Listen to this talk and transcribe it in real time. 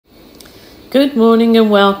Good morning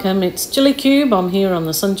and welcome. It's Gilly Kube. I'm here on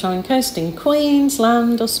the Sunshine Coast in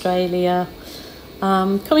Queensland, Australia.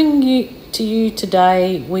 Coming to you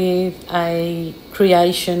today with a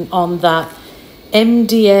creation on that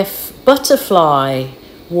MDF butterfly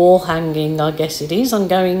wall hanging, I guess it is. I'm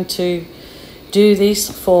going to do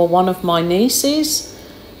this for one of my nieces,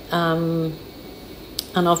 and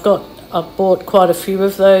I've bought quite a few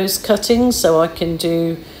of those cuttings so I can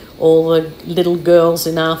do all the little girls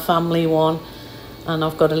in our family one. And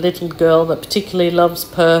I've got a little girl that particularly loves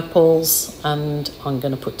purples, and I'm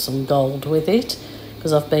going to put some gold with it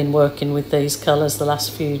because I've been working with these colours the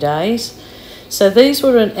last few days. So these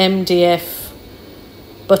were an MDF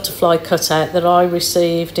butterfly cutout that I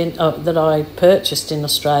received that I purchased in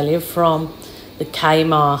Australia from the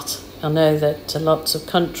Kmart. I know that lots of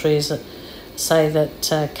countries say that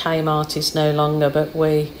Kmart is no longer, but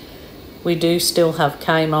we do still have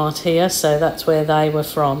Kmart here, so that's where they were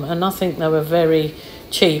from. And I think they were very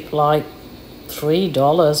cheap, like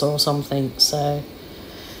 $3 or something. So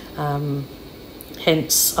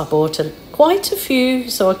hence I bought quite a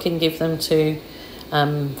few so I can give them to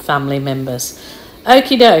family members.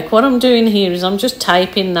 Okie doke, what I'm doing here is I'm just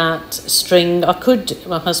taping that string.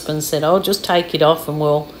 My husband said, I'll just take it off and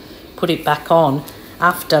we'll put it back on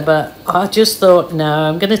after, but I just thought, no,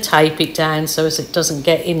 I'm going to tape it down so as it doesn't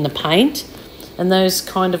get in the paint. And those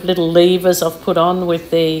kind of little levers I've put on with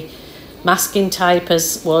the masking tape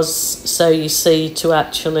was so you see to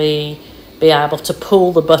actually be able to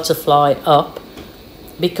pull the butterfly up,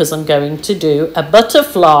 because I'm going to do a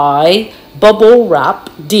butterfly bubble wrap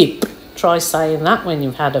dip. Try saying that when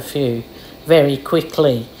you've had a few very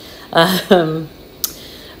quickly.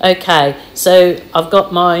 Okay, so I've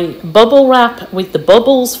got my bubble wrap with the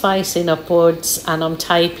bubbles facing upwards and I'm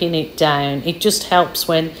taping it down. It just helps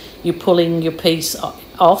when you're pulling your piece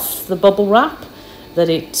off the bubble wrap, that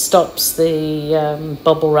it stops the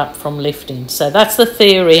bubble wrap from lifting. So that's the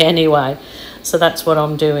theory anyway. So that's what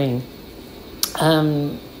I'm doing.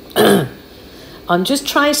 I'm just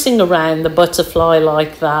tracing around the butterfly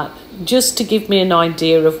like that, just to give me an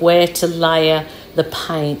idea of where to layer the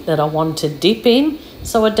paint that I want to dip in,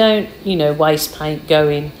 so I don't, waste paint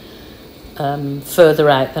going further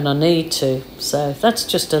out than I need to. So that's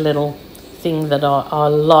just a little thing that I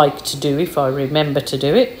like to do if I remember to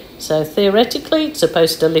do it. So theoretically it's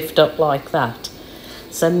supposed to lift up like that.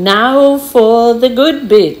 So now for the good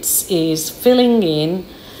bits is filling in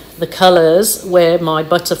the colours where my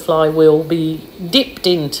butterfly will be dipped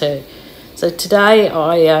into. So today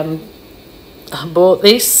I bought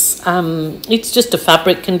this. It's just a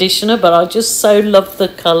fabric conditioner, but I just so love the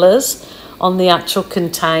colours on the actual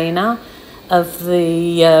container of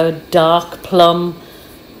the dark plum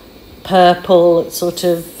purple sort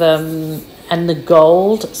of and the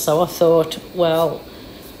gold. So I thought, well,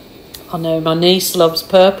 I know my niece loves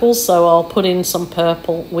purple, so I'll put in some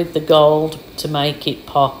purple with the gold to make it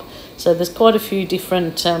pop. So there's quite a few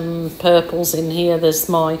different purples in here. There's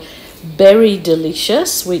my Berry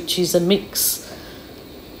Delicious, which is a mix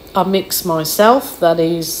I mix myself. That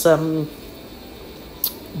is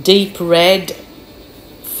deep red,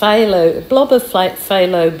 blob of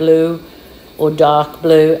phthalo blue or dark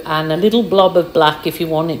blue, and a little blob of black if you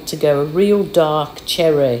want it to go a real dark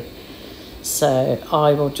cherry. So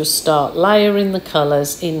I will just start layering the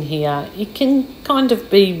colours in here. It can kind of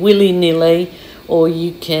be willy-nilly, or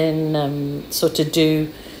you can sort of do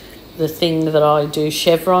the thing that I do,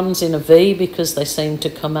 chevrons in a V, because they seem to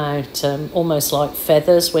come out almost like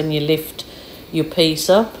feathers when you lift your piece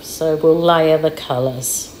up. So we'll layer the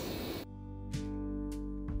colours.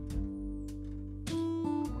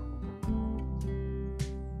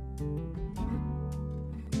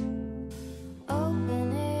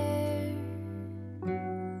 Open air,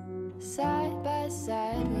 side by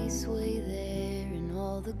side we sway there in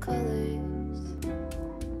all the colors.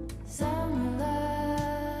 Summer love,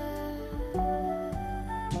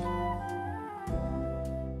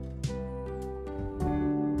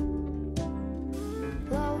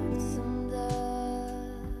 lonesome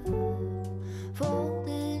dove,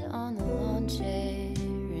 folded on the lawn chair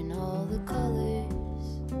in all the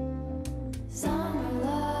colors. Summer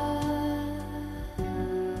love,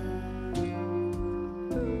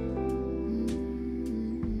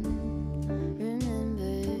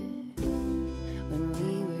 remember when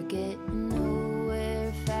we were getting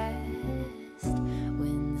nowhere fast,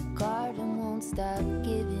 when the garden won't stop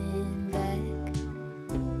giving back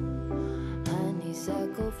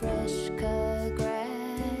honeysuckle, fresh cut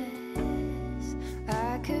grass.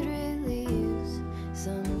 I could really use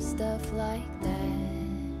some stuff like that.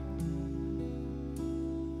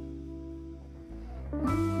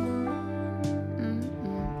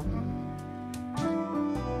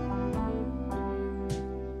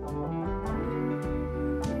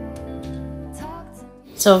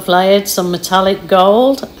 So I've layered some metallic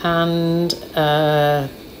gold, and well,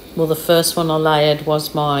 the first one I layered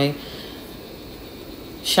was my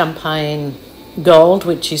champagne gold,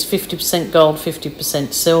 which is 50% gold,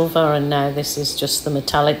 50% silver, and now this is just the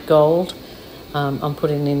metallic gold I'm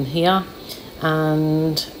putting in here.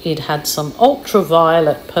 And it had some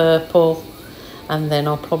ultraviolet purple, and then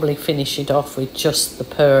I'll probably finish it off with just the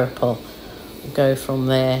purple. Go from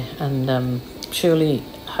there, and surely,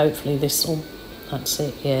 hopefully this will, that's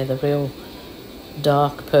it, yeah, the real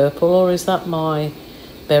dark purple, or is that my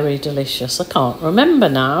Berry Delicious? I can't remember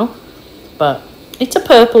now, but it's a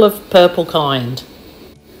purple of purple kind.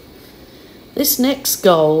 This next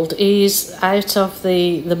gold is out of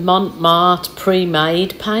the Montmartre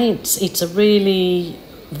pre-made paints. It's a really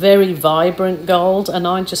very vibrant gold, and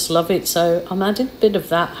I just love it, so I'm adding a bit of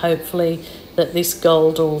that. Hopefully that this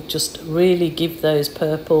gold will just really give those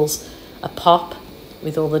purples a pop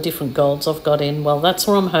with all the different golds I've got in. Well, that's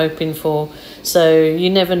what I'm hoping for, so you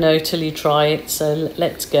never know till you try it, so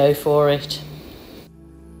let's go for it.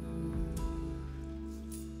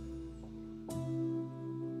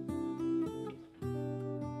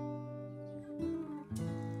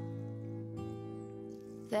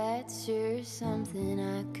 That's sure something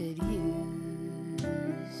I could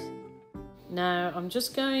use. Now I'm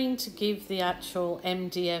just going to give the actual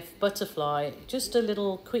MDF butterfly just a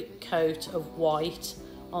little quick coat of white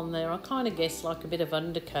on there. I kind of guess like a bit of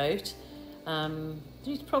undercoat.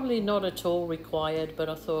 It's probably not at all required, but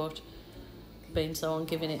I thought, being so I'm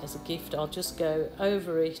giving it as a gift, I'll just go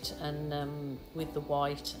over it and with the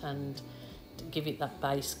white and give it that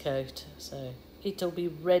base coat, so it'll be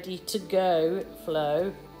ready to go,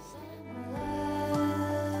 Flo.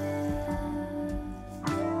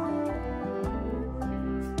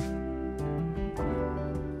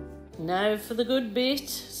 Now for the good bit.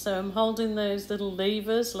 So I'm holding those little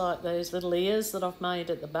levers, like those little ears that I've made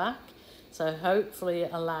at the back, so hopefully it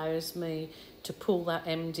allows me to pull that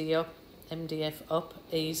MDF up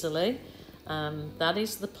easily. That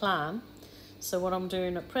is the plan. So what I'm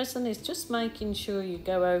doing at present is just making sure you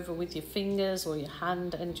go over with your fingers or your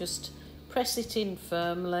hand and just press it in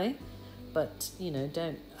firmly, but you know,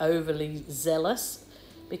 don't overly zealous,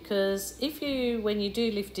 because if you, when you do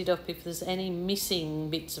lift it up, if there's any missing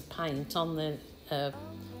bits of paint on the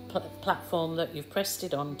platform that you've pressed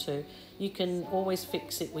it onto, you can always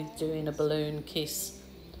fix it with doing a balloon kiss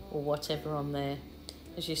or whatever on there.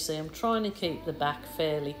 As you see, I'm trying to keep the back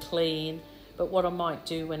fairly clean, but what I might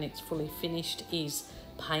do when it's fully finished is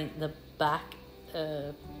paint the back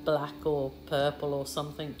black or purple or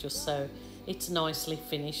something, just so it's nicely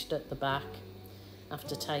finished at the back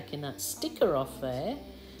after taking that sticker off there.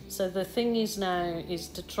 So the thing is now is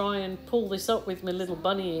to try and pull this up with my little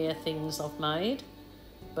bunny ear things I've made,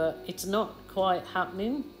 but it's not quite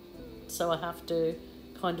happening, so I have to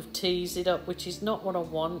kind of tease it up, which is not what I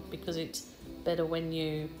want, because it's better when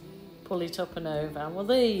you pull it up and over. Well,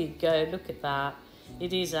 there you go, look at that.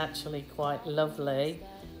 It is actually quite lovely.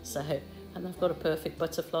 So, and I've got a perfect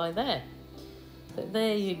butterfly there. But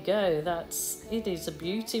there you go, it is a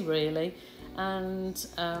beauty really. And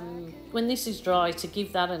when this is dry, to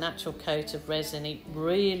give that an actual coat of resin, it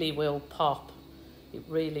really will pop. It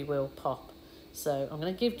really will pop. So I'm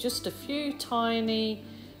going to give just a few tiny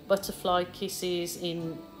butterfly kisses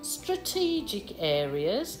in strategic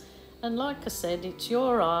areas. And like I said, it's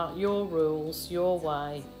your art, your rules, your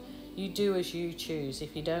way. You do as you choose.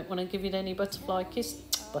 If you don't want to give it any butterfly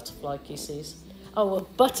kisses. Oh, well,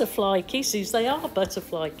 butterfly kisses, they are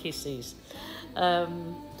butterfly kisses.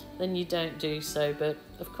 Then you don't do so. But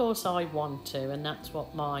of course I want to, and that's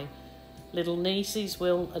what my little nieces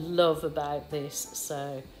will love about this.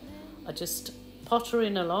 So I just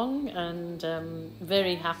pottering along, and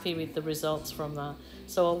very happy with the results from that.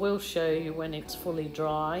 So I will show you when it's fully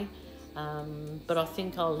dry. But I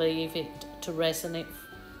think I'll leave it to resin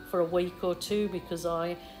for a week or two, because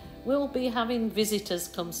I will be having visitors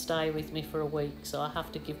come stay with me for a week, so I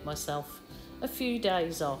have to give myself a few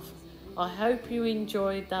days off. I hope you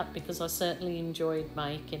enjoyed that, because I certainly enjoyed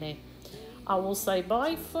making it. I will say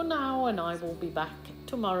bye for now, and I will be back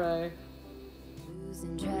tomorrow.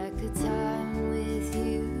 Losing track of time with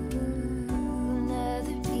you.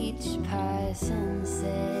 Another peach pie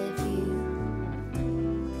sunset view.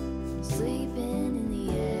 Sleeping in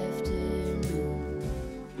the afternoon.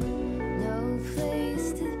 No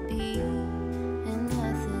place to be and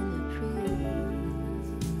nothing to prove.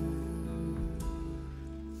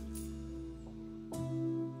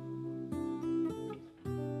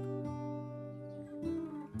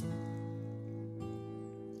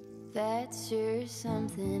 That's sure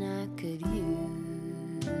something I could use.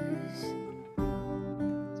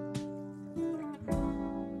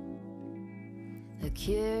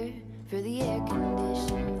 cure for the